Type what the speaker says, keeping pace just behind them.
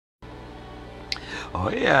Oh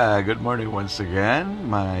yeah, good morning once again,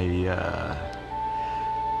 my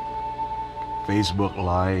Facebook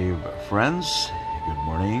Live friends. Good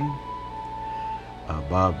morning.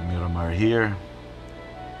 Bob Miramar here,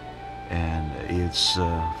 and it's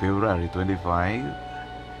February 25,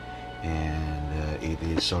 and it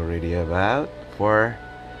is already about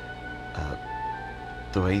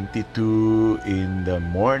 4:22 in the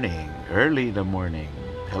morning, early in the morning.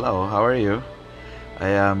 Hello, how are you?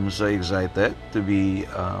 I am so excited to be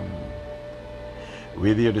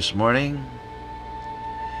with you this morning,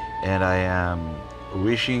 and I am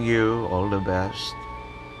wishing you all the best.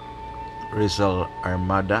 Rizal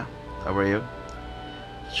Armada, how are you?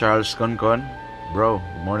 Charles Concon, bro,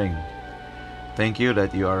 good morning. Thank you that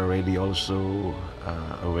you are already also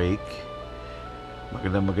awake.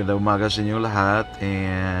 Magandang umaga sa inyo lahat,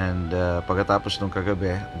 and pagkatapos nung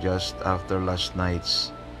kagabi, just after last night's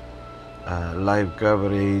live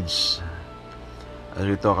coverage, as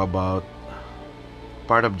we talk about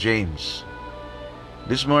part of James.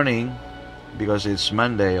 This morning, because it's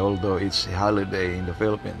Monday, although it's a holiday in the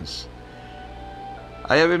Philippines,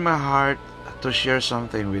 I have in my heart to share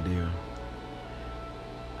something with you.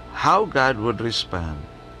 How God would respond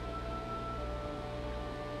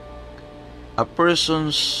a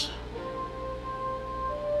person's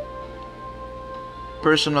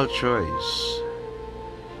personal choice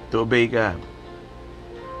to obey God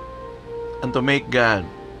and to make God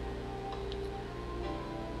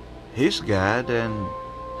His God, and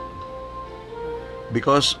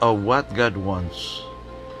because of what God wants,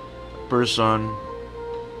 a person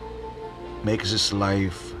makes his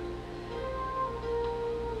life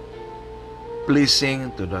pleasing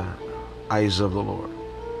to the eyes of the Lord,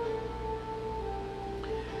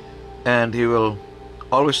 and he will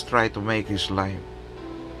always try to make his life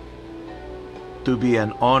to be an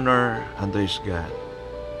honor unto his God.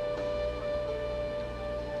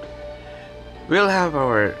 We'll have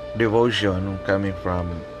our devotion coming from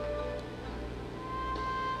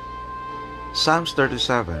Psalms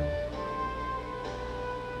 37,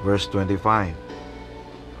 verse 25.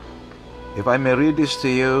 If I may read this to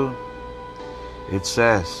you, it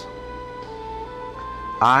says,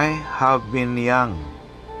 I have been young,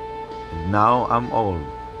 and now I'm old.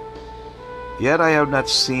 Yet I have not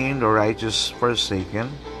seen the righteous forsaken,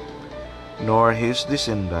 nor his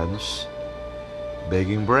descendants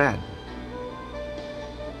begging bread.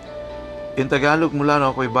 In Tagalog, mula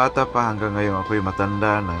nung ako'y bata pa hanggang ngayon ako'y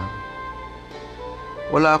matanda na,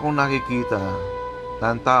 wala akong nakikita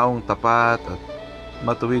na ang taong tapat at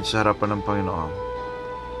matuwid sa harapan ng Panginoon,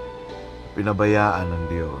 pinabayaan ng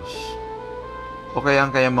Diyos, o kaya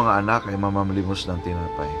ang kanyang mga anak ay mamamlimos ng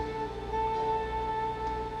tinapay.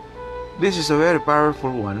 This is a very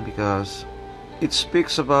powerful one because it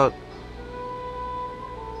speaks about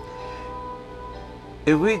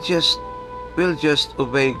if we'll just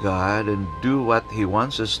obey God and do what He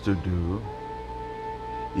wants us to do,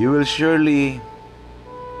 you will surely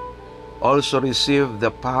also receive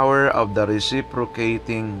the power of the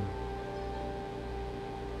reciprocating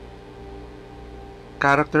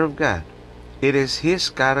character of God. It is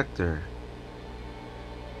His character.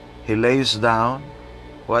 He lays down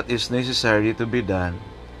what is necessary to be done,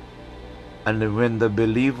 and when the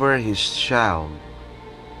believer, His child,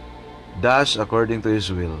 does according to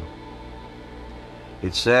His will,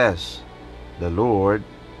 it says, the Lord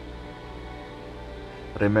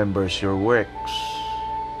remembers your works.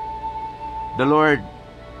 The Lord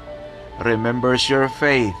remembers your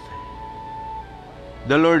faith.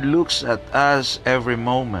 The Lord looks at us every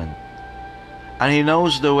moment, and He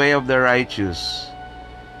knows the way of the righteous,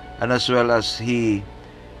 and as well as He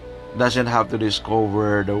doesn't have to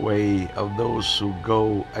discover the way of those who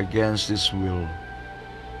go against His will,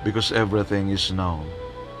 because everything is known.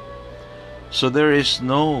 So there is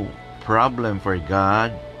no problem for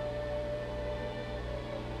God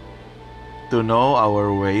to know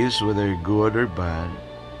our ways, whether good or bad.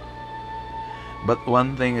 But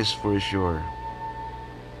one thing is for sure.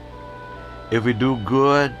 If we do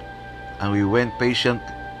good and we wait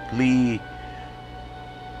patiently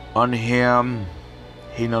on Him,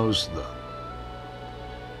 He knows that.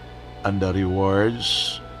 And the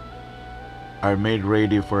rewards are made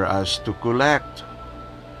ready for us to collect,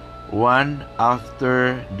 one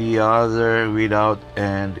after the other without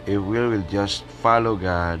end, if we will just follow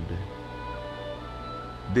God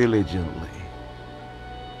diligently.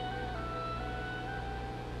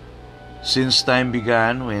 Since time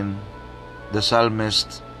began, when the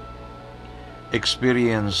psalmist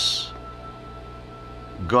experienced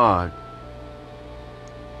God,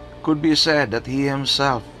 could be said that he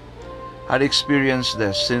himself had experienced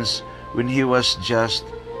this, since when he was just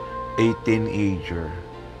a teenager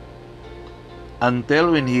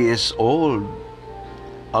until when he is old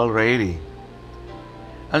already.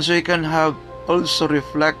 And so he can have also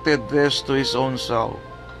reflected this to his own self,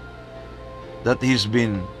 that he's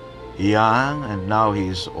been young and now he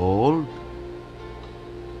is old.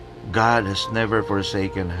 God has never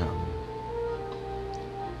forsaken him.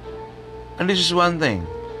 And this is one thing.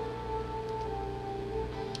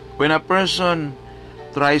 When a person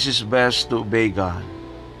tries his best to obey God,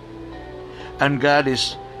 and God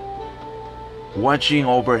is watching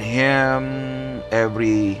over him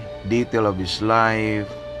every detail of his life,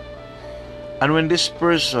 and when this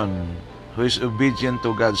person who is obedient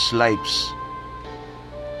to God's lives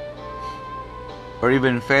or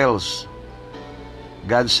even fails,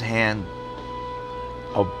 God's hand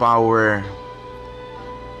of power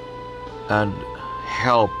and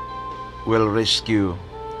help will rescue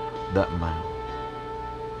that man.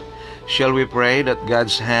 Shall we pray that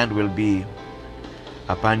God's hand will be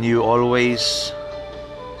upon you always?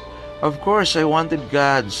 Of course, I wanted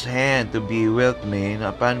God's hand to be with me and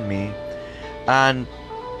upon me and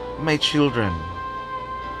my children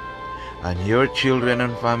and your children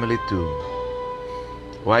and family too.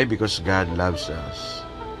 Why? Because God loves us.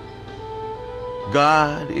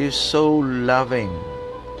 God is so loving.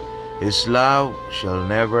 His love shall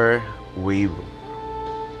never waver.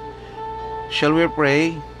 Shall we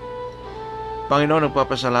pray? Panginoon,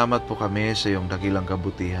 nagpapasalamat po kami sa iyong dakilang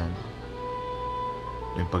kabutihan.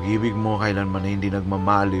 Yung pag-ibig mo kailanman hindi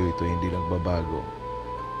nagmamaliw, ito hindi nagbabago.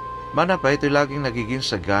 Mana pa, ito laging nagiging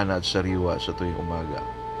sagana at sariwa sa tuwing umaga.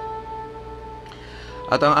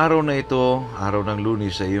 At ang araw na ito, araw ng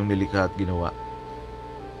Lunes sa iyong nilikha at ginawa.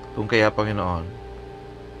 Kung kaya, Panginoon,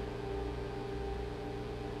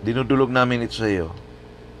 dinudulog namin ito sa iyo.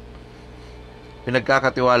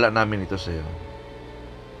 Pinagkakatiwala namin ito sa iyo.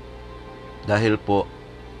 Dahil po,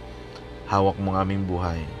 hawak mo ang aming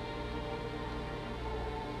buhay.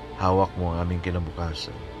 Hawak mo ang aming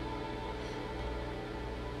kinabukasan.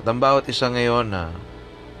 At ang bawat isa ngayon na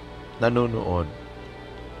nanunood,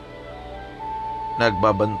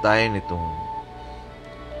 nagbabantay nitong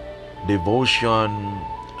devotion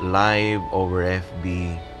live over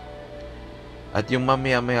FB, at yung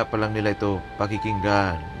mamaya-maya pa lang nila ito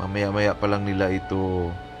pakikinggan, mamaya-maya pa lang nila ito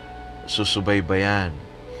susubaybayan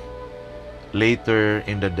later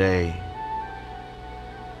in the day.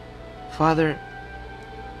 Father,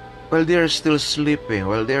 while they are still sleeping,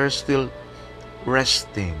 while they are still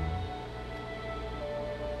resting,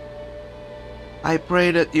 I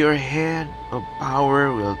pray that your hand of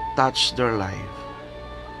power will touch their life.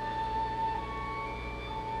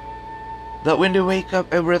 That when they wake up,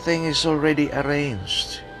 everything is already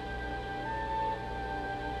arranged.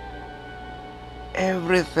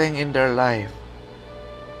 Everything in their life,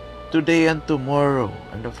 today and tomorrow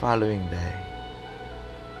and the following day.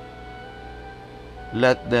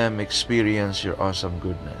 Let them experience your awesome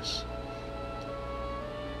goodness.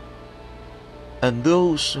 And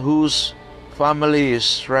those whose family is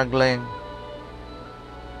struggling,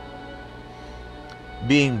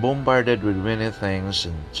 being bombarded with many things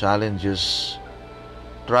and challenges,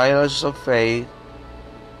 trials of faith,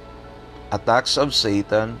 attacks of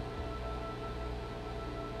Satan,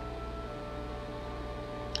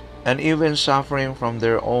 and even suffering from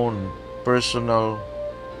their own personal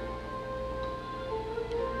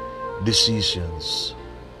decisions.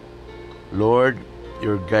 Lord,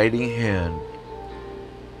 your guiding hand,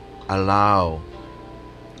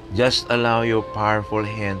 just allow your powerful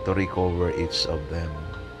hand to recover each of them.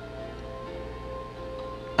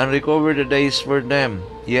 And recover the days for them.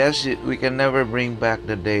 Yes, we can never bring back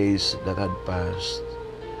the days that had passed,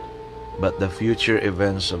 but the future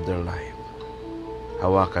events of their life.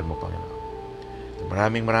 Hawakan mo,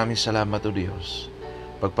 Panginoon. Maraming salamat, O Diyos.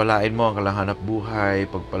 Pagpalain mo ang kanilang hanap buhay,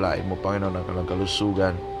 pagpalain mo, Panginoon, ang kanilang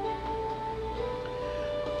kalusugan.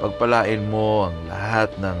 Pagpalain mo ang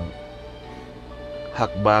lahat ng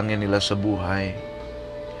hakbangin nila sa buhay.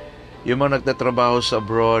 Yung mga nagtatrabaho sa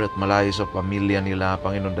abroad at malayo sa pamilya nila,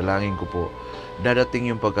 Panginoon, dalangin ko po, dadating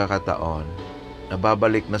yung pagkakataon na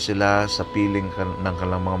babalik na sila sa piling ng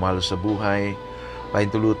kanilang mga mahal sa buhay.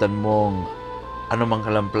 Pahintulutan mong anumang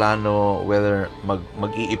kalang plano, whether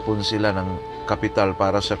mag-iipon sila ng kapital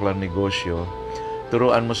para sa kanilang negosyo.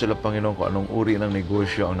 Turuan mo sila, Panginoon, kung anong uri ng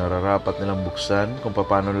negosyo ang nararapat nilang buksan, kung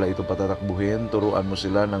paano nila ito patatakbuhin. Turuan mo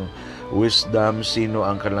sila ng wisdom, sino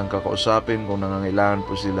ang kanilang kakausapin, kung nangangailangan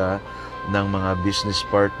po sila ng mga business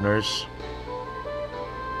partners,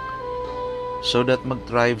 so that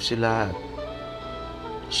mag-thrive sila at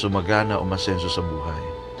sumagana o masenso sa buhay.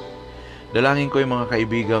 Dalangin ko yung mga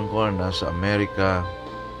kaibigan ko na nasa Amerika,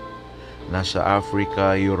 nasa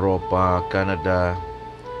Africa, Europa, Canada,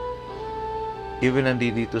 even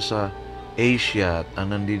nandito sa Asia, at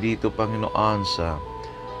ang nandito, Panginoon, sa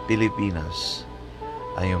Pilipinas,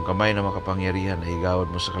 ay yung kamay na makapangyarihan ay igawad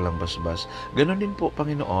mo sa kalambasbas. Ganon din po,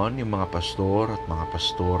 Panginoon, yung mga pastor at mga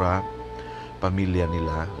pastora, pamilya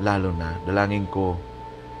nila, lalo na, dalangin ko,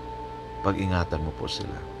 pag-ingatan mo po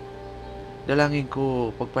sila. Dalangin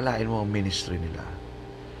ko, pagpalain mo ang ministry nila,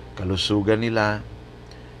 kalusugan nila,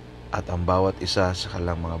 at ang bawat isa sa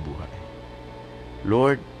kanilang mga buhay.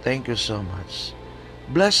 Lord, thank you so much.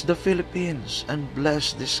 Bless the Philippines and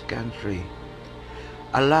bless this country.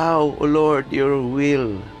 Allow, O Lord, your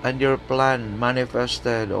will and your plan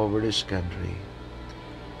manifested over this country,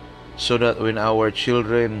 so that when our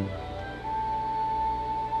children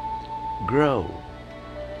grow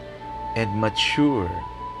and mature,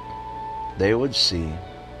 they would see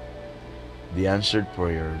the answered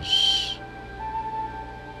prayers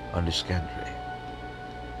on this country.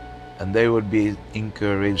 And they would be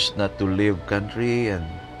encouraged not to leave country and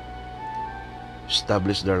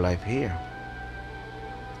establish their life here.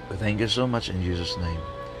 But thank you so much in Jesus' name.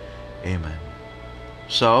 Amen.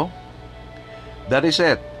 So, that is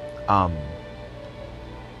it. God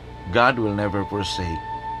will never forsake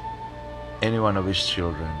any one of His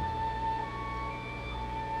children.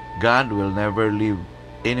 God will never leave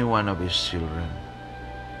any one of His children.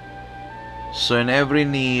 So in every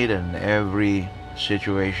need and every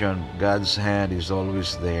situation, God's hand is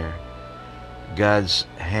always there. God's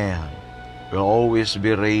hand will always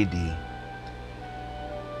be ready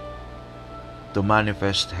to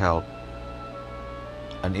manifest help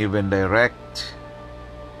and even direct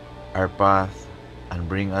our path and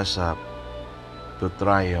bring us up to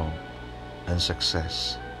triumph and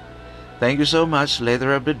success. Thank you so much.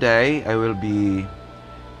 Later of the day, I will be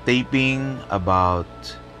taping about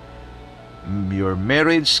your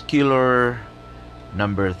marriage killer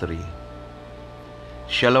number 3.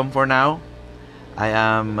 Shalom for now. I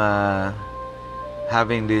am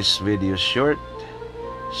having this video short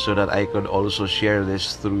so that I could also share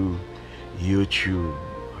this through YouTube.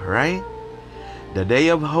 Right? The Day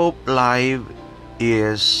of Hope Live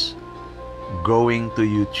is going to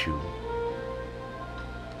YouTube,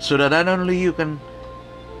 so that not only you can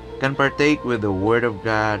partake with the Word of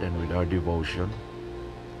God and with our devotion,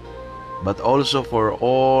 but also for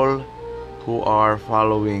all who are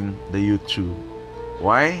following the YouTube.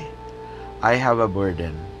 Why? I have a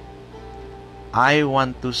burden. I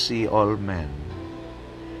want to see all men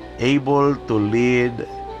able to lead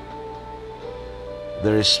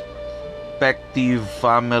the respective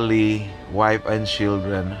family, wife and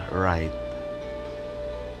children right,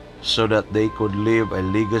 so that they could leave a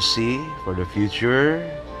legacy for the future,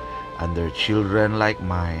 and their children like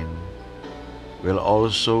mine will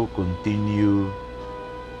also continue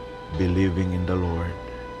believing in the Lord,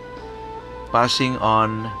 passing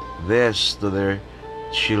on this to their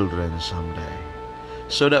children someday,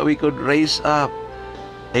 so that we could raise up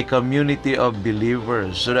a community of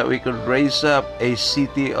believers, so that we could raise up a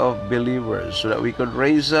city of believers, so that we could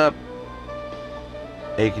raise up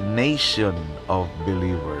a nation of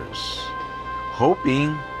believers,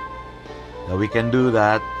 hoping that we can do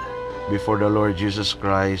that before the Lord Jesus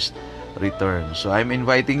Christ returns. So I'm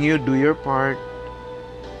inviting you, do your part,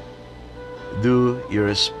 do your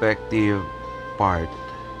respective part.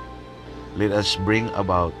 Let us bring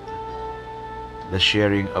about the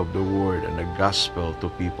sharing of the Word and the gospel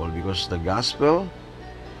to people, because the gospel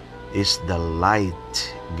is the light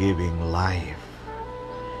giving life.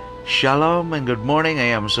 Shalom and good morning.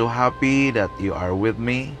 I am so happy that you are with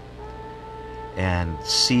me, and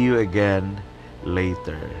see you again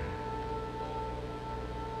later.